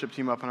invite the worship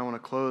team up, and I want to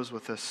close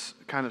with this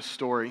kind of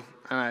story.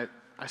 And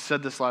I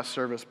said this last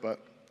service, but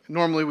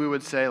normally we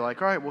would say,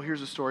 like, all right, well,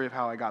 here's a story of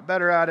how I got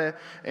better at it,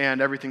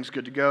 and everything's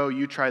good to go.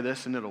 You try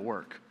this, and it'll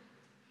work.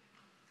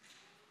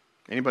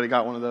 Anybody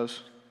got one of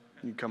those?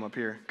 You can come up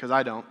here, because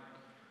I don't.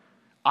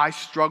 I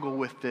struggle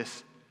with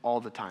this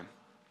all the time.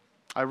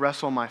 I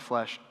wrestle my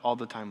flesh all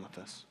the time with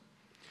this.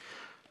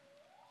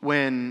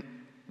 When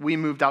we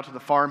moved out to the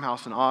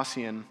farmhouse in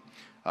Ossian,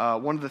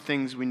 one of the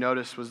things we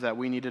noticed was that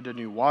we needed a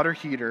new water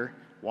heater,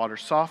 water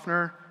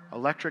softener,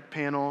 electric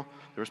panel.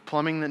 There was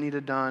plumbing that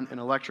needed done and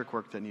electric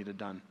work that needed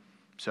done.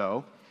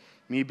 So,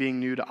 me being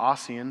new to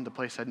Ossian, the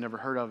place I'd never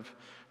heard of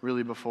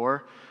really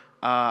before,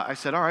 I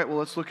said, all right, well,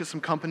 let's look at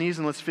some companies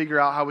and let's figure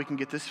out how we can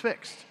get this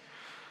fixed.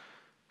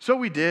 So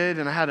we did,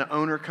 and I had an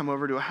owner come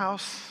over to a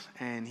house,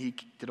 and he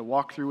did a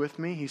walkthrough with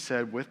me. He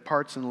said, with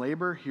parts and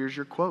labor, here's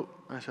your quote.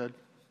 I said,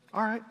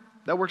 all right,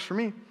 that works for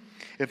me.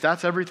 If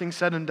that's everything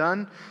said and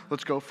done,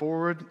 let's go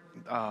forward.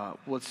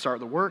 Let's start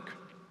the work.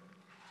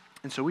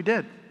 And so we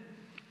did.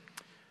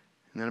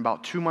 And then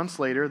about 2 months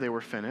later, they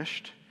were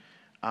finished,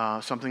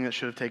 something that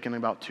should have taken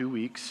about 2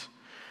 weeks,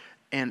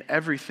 and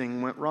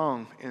everything went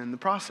wrong in the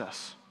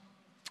process.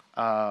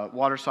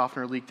 Water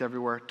softener leaked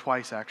everywhere,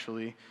 twice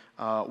actually.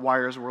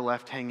 Wires were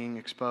left hanging,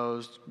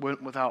 exposed,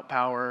 went without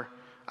power.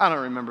 I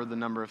don't remember the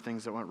number of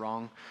things that went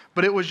wrong,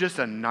 but it was just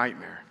a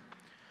nightmare.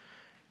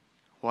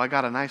 Well, I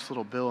got a nice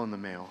little bill in the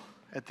mail.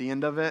 At the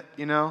end of it,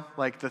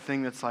 like the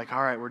thing that's like,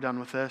 all right, we're done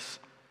with this.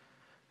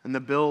 And the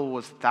bill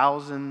was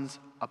thousands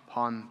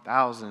upon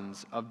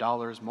thousands of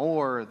dollars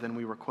more than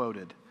we were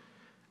quoted.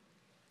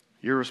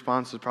 Your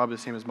response is probably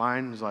the same as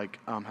mine. It was like,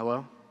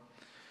 hello?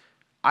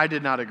 I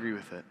did not agree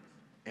with it.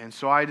 And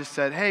so I just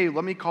said, hey,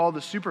 let me call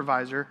the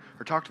supervisor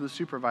or talk to the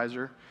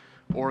supervisor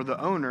or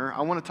the owner.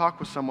 I want to talk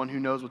with someone who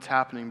knows what's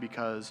happening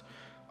because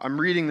I'm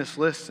reading this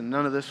list and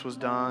none of this was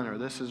done or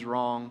this is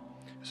wrong.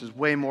 This is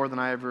way more than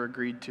I ever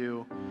agreed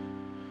to.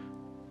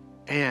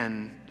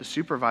 And the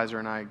supervisor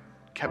and I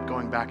kept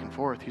going back and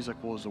forth. He's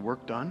like, well, is the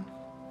work done?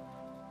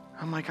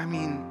 I'm like,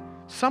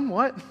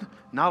 somewhat.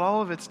 Not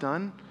all of it's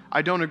done.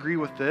 I don't agree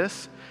with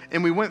this.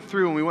 And we went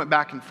through and we went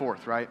back and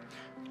forth, right?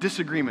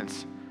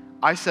 Disagreements.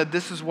 I said,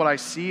 this is what I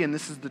see, and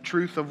this is the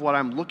truth of what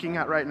I'm looking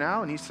at right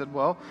now. And he said,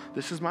 well,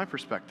 this is my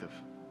perspective.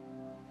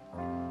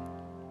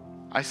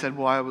 I said,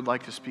 well, I would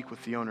like to speak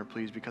with the owner,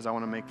 please, because I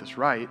want to make this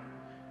right,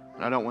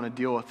 and I don't want to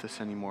deal with this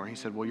anymore. He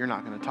said, well, you're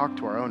not going to talk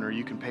to our owner.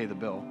 You can pay the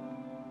bill.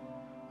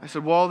 I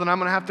said, well, then I'm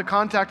going to have to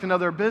contact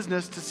another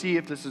business to see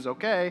if this is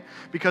okay,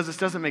 because this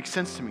doesn't make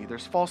sense to me.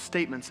 There's false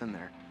statements in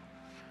there.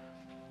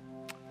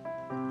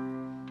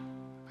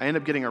 I end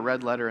up getting a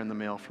red letter in the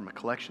mail from a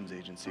collections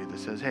agency that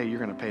says, hey, you're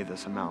going to pay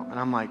this amount. And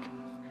I'm like,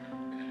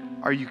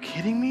 are you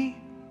kidding me?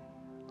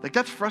 Like,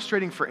 that's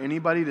frustrating for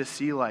anybody to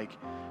see, like,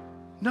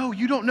 no,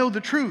 you don't know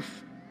the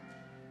truth.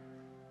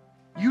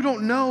 You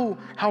don't know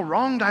how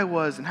wronged I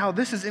was and how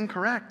this is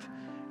incorrect.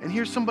 And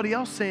here's somebody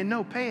else saying,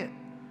 no, pay it.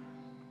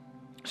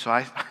 So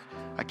I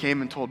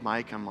came and told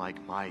Mike, I'm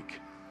like,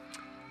 Mike,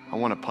 I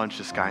want to punch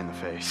this guy in the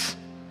face.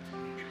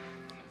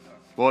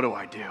 What do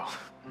I do?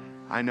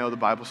 I know the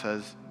Bible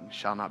says, you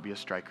shall not be a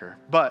striker.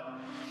 But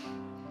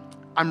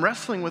I'm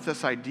wrestling with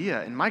this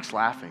idea, and Mike's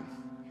laughing,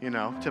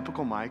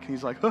 typical Mike. And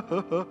he's like,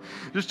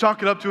 just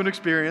chalk it up to an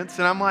experience.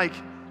 And I'm like,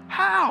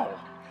 how?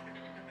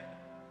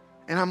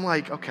 And I'm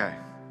like, okay,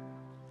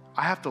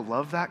 I have to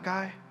love that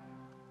guy.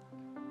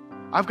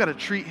 I've got to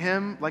treat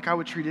him like I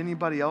would treat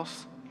anybody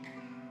else.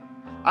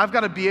 I've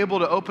got to be able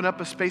to open up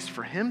a space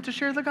for him to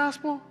share the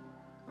gospel?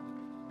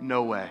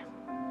 No way.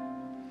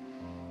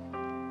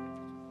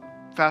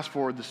 Fast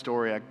forward the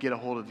story, I get a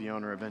hold of the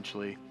owner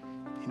eventually.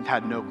 He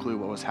had no clue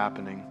what was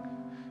happening.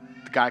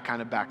 The guy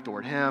kind of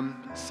backdoored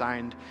him,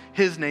 signed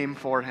his name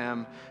for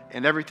him,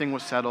 and everything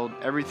was settled.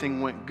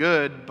 Everything went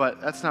good, but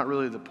that's not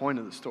really the point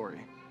of the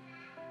story.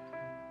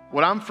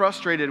 What I'm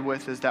frustrated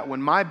with is that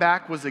when my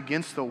back was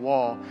against the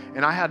wall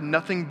and I had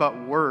nothing but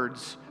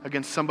words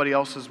against somebody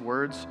else's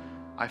words,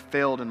 I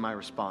failed in my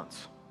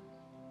response.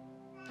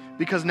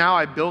 Because now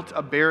I built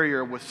a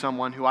barrier with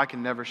someone who I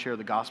can never share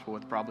the gospel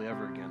with probably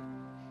ever again.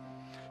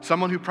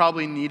 Someone who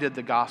probably needed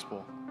the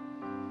gospel.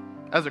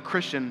 As a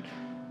Christian,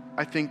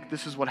 I think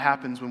this is what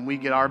happens when we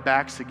get our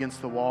backs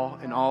against the wall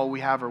and all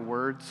we have are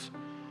words.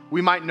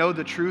 We might know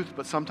the truth,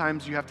 but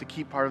sometimes you have to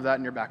keep part of that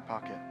in your back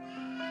pocket.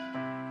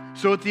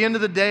 So at the end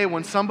of the day,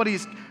 when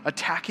somebody's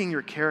attacking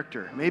your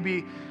character,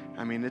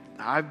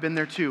 I've been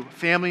there too.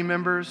 Family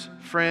members,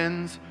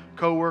 friends,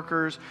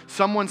 coworkers,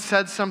 someone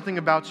said something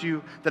about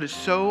you that is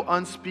so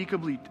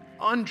unspeakably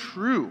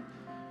untrue.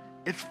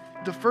 It's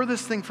the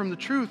furthest thing from the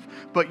truth,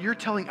 but you're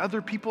telling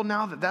other people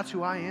now that that's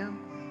who I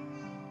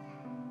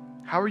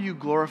am. How are you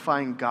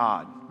glorifying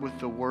God with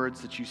the words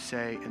that you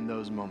say in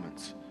those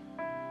moments?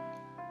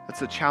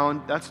 That's a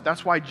challenge.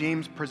 That's why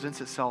James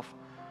presents itself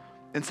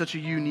in such a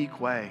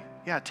unique way.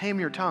 Yeah, tame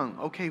your tongue.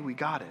 Okay, we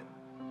got it.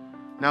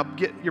 Now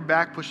get your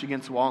back pushed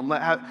against the wall and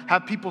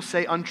have people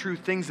say untrue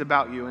things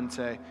about you and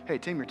say, hey,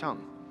 tame your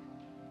tongue.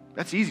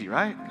 That's easy,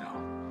 right? No.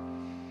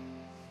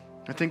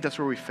 I think that's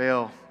where we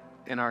fail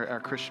in our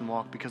Christian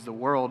walk, because the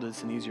world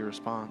is an easier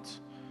response.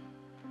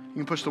 You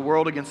can push the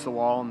world against the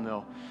wall and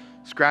they'll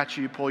scratch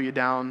you, pull you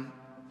down,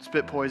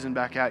 spit poison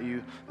back at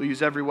you. They'll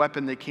use every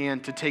weapon they can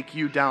to take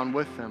you down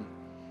with them.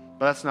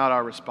 But that's not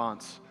our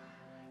response.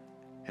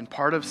 And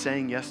part of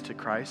saying yes to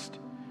Christ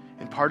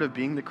and part of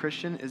being the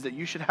Christian is that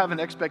you should have an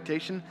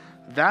expectation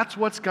that's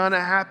what's going to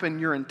happen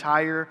your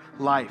entire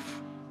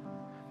life.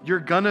 You're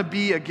going to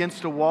be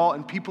against a wall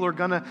and people are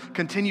going to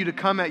continue to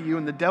come at you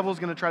and the devil's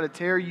going to try to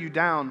tear you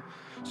down.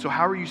 So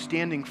how are you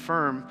standing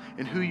firm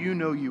in who you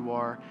know you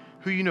are,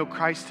 who you know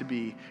Christ to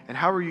be, and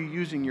how are you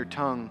using your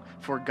tongue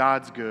for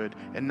God's good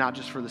and not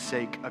just for the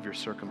sake of your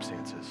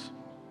circumstances?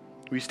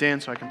 Will you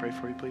stand so I can pray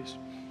for you, please?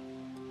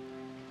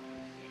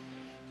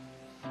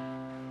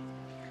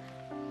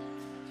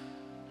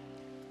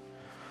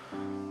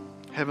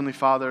 Heavenly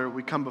Father,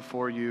 we come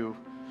before you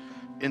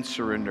in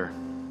surrender.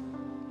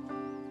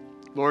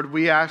 Lord,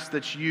 we ask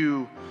that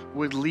you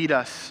would lead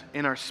us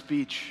in our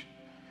speech,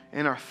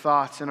 in our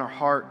thoughts, in our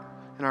heart,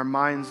 in our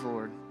minds,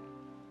 Lord.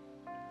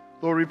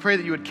 Lord, we pray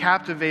that you would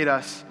captivate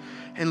us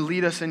and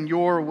lead us in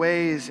your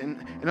ways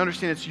and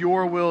understand it's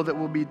your will that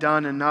will be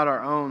done and not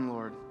our own,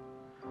 Lord.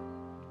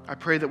 I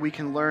pray that we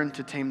can learn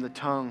to tame the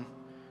tongue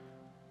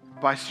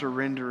by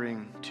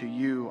surrendering to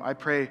you. I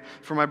pray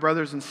for my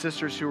brothers and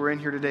sisters who are in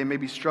here today,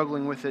 maybe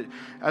struggling with it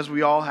as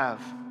we all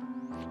have,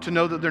 to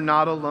know that they're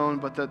not alone,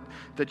 but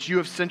that you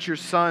have sent your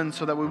Son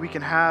so that we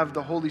can have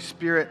the Holy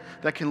Spirit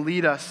that can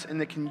lead us and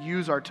that can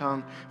use our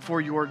tongue for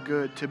your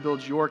good to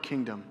build your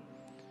kingdom.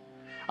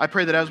 I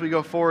pray that as we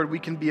go forward, we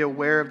can be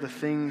aware of the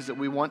things that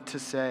we want to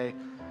say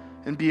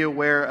and be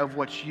aware of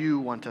what you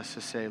want us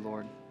to say,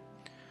 Lord.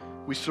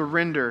 We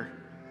surrender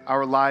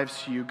our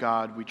lives to you,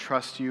 God. We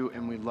trust you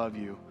and we love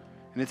you.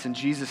 And it's in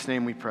Jesus'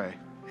 name we pray.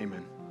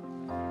 Amen.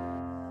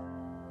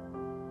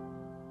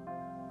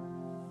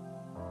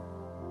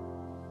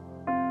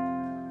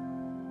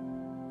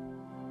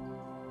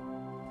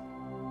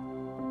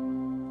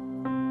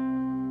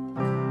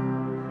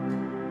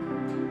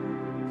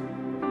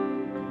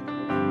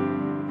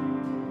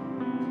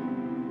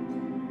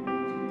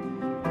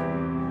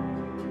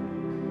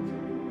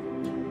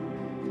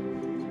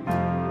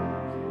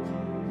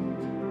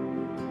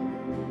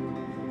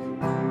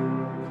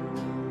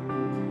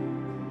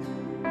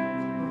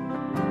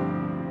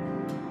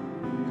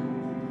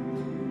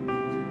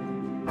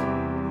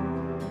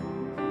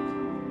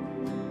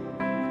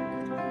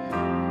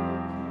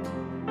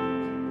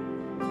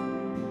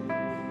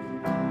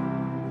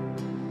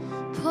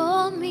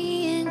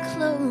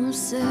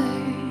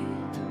 closer,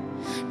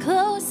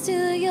 close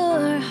to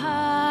your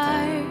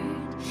heart.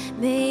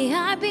 May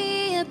I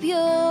be a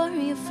pure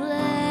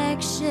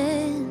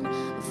reflection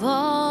of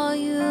all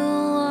you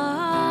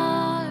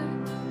are.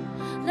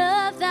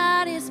 Love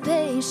that is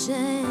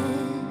patient,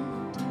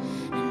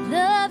 and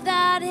love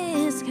that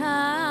is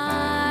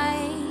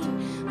kind,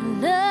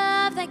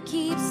 love that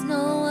keeps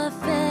no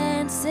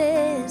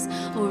offenses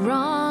or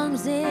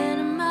wrongs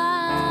in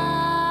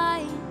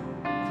mind.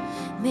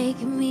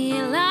 Make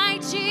me like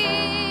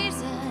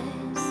Jesus,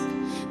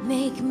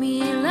 make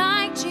me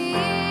like Jesus.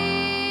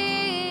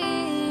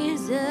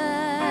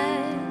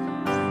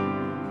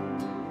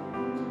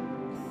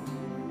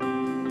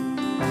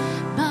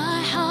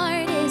 My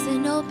heart is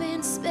an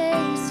open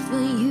space for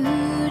you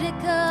to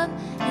come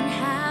and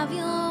have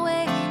your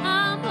way.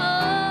 I'm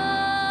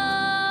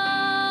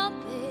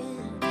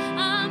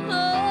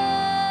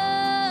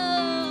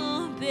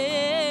open.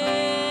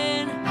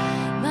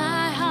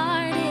 My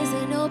heart is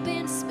an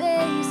open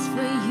space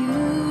for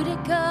you to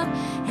come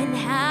and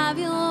have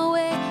your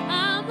way.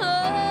 I'm open.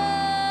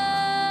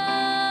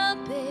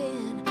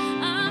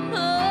 I'm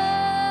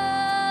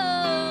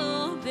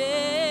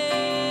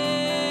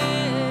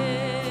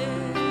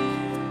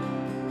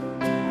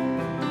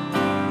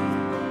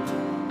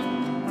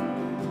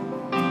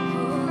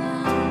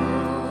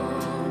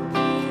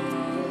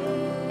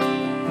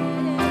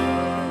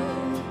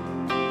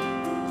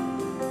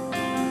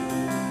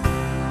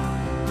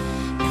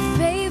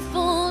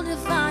faithful to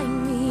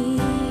find me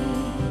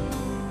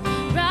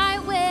right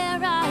where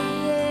I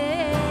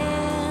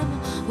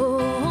am.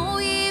 Oh,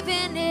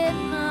 even in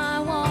my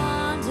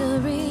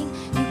wandering,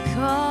 you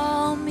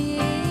call me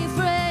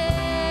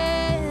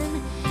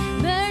friend.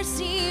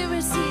 Mercy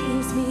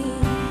receives me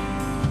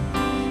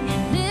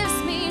and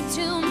lifts me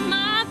to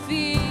my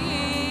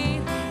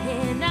feet,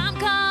 and I'm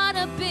caught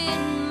up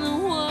in the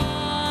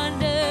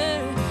wonder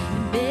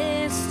and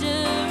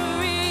mystery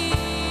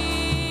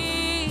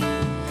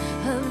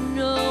of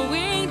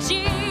knowing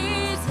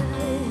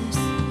Jesus,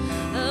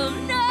 of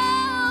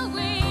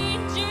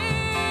knowing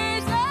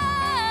Jesus.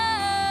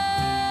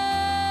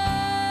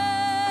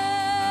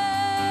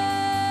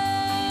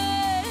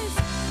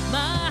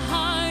 My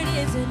heart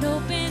is an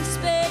open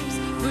space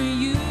for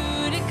you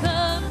to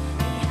come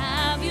and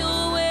have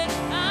your way.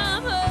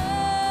 I'm open.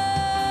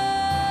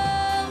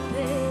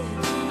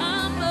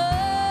 I'm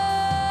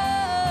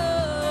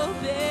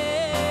open.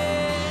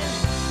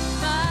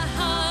 My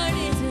heart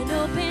is an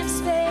open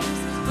space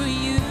for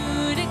you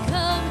to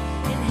come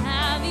and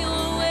have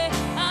your way.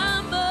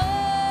 I'm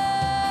open.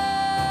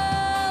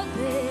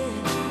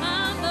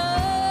 I'm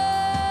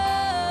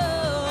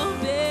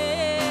open.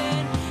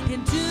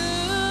 And do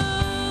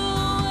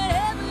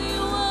whatever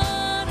you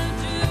want to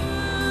do.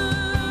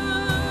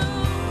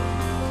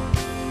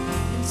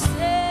 And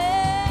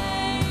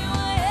say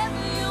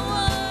whatever you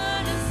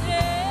want to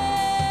say.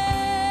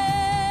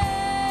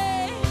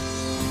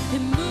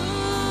 And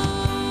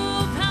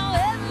move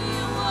however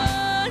you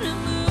want to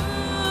move.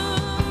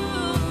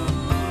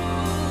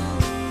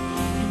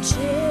 And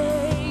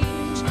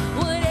change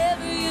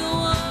whatever you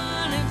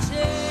want to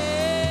change.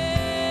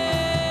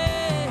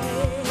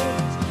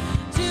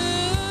 Do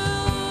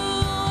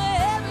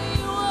whatever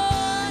you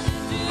want to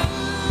do.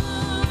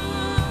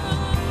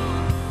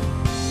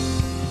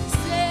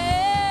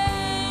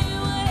 Say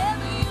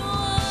whatever you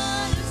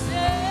want to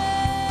say.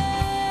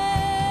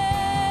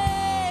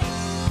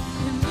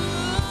 And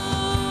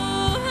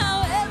move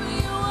however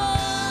you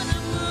want to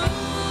move.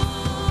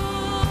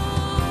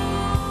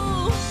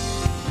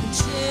 And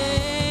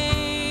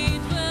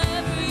change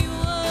whatever you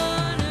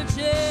want to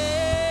change.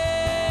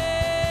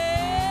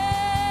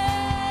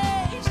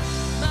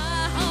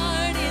 My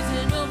heart is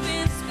an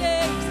open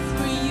space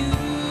for you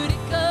to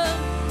come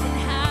and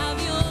have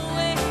your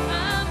way.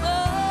 I'm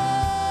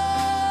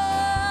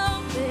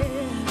open.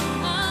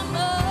 I'm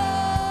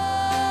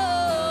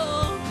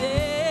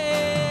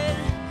open.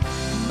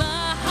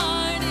 My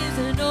heart is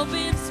an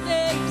open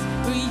space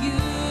for you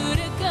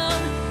to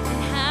come and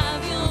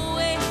have your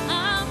way.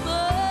 I'm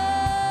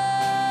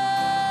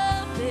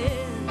open.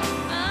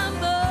 I'm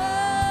open.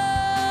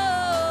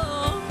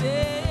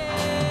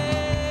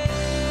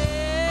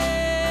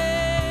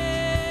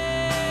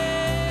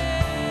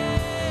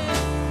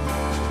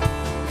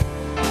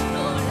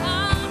 Lord,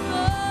 I'm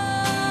open.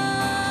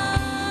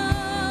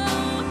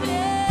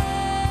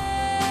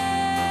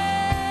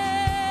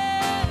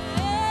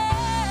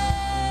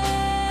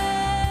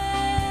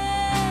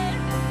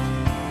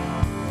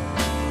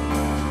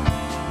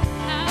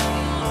 Have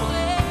your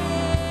way.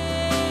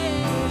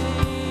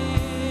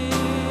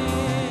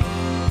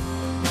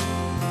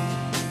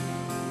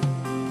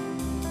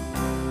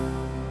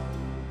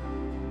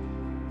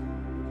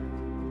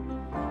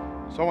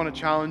 So I want to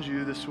challenge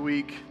you this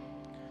week.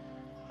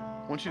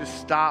 I want you to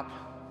stop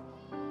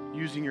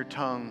using your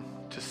tongue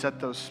to set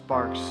those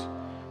sparks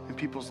in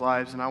people's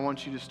lives. And I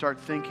want you to start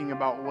thinking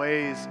about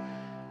ways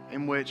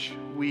in which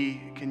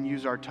we can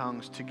use our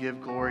tongues to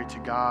give glory to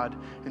God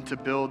and to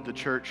build the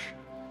church.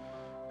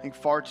 I think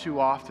far too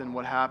often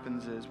what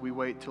happens is we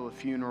wait till a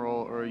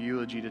funeral or a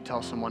eulogy to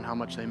tell someone how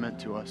much they meant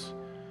to us.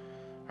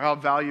 or how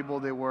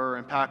valuable they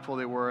were, impactful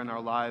they were in our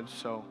lives.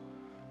 So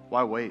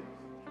why wait?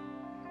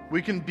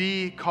 We can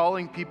be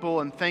calling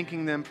people and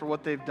thanking them for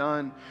what they've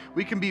done.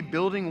 We can be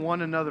building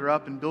one another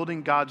up and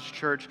building God's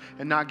church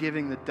and not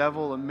giving the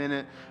devil a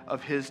minute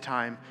of his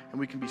time. And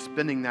we can be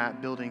spending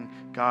that building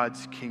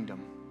God's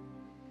kingdom.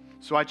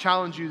 So I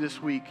challenge you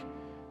this week,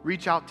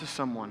 reach out to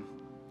someone.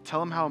 Tell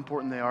them how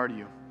important they are to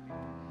you.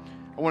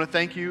 I want to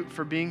thank you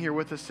for being here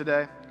with us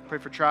today. Pray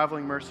for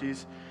traveling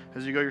mercies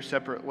as you go your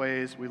separate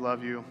ways. We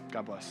love you.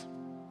 God bless.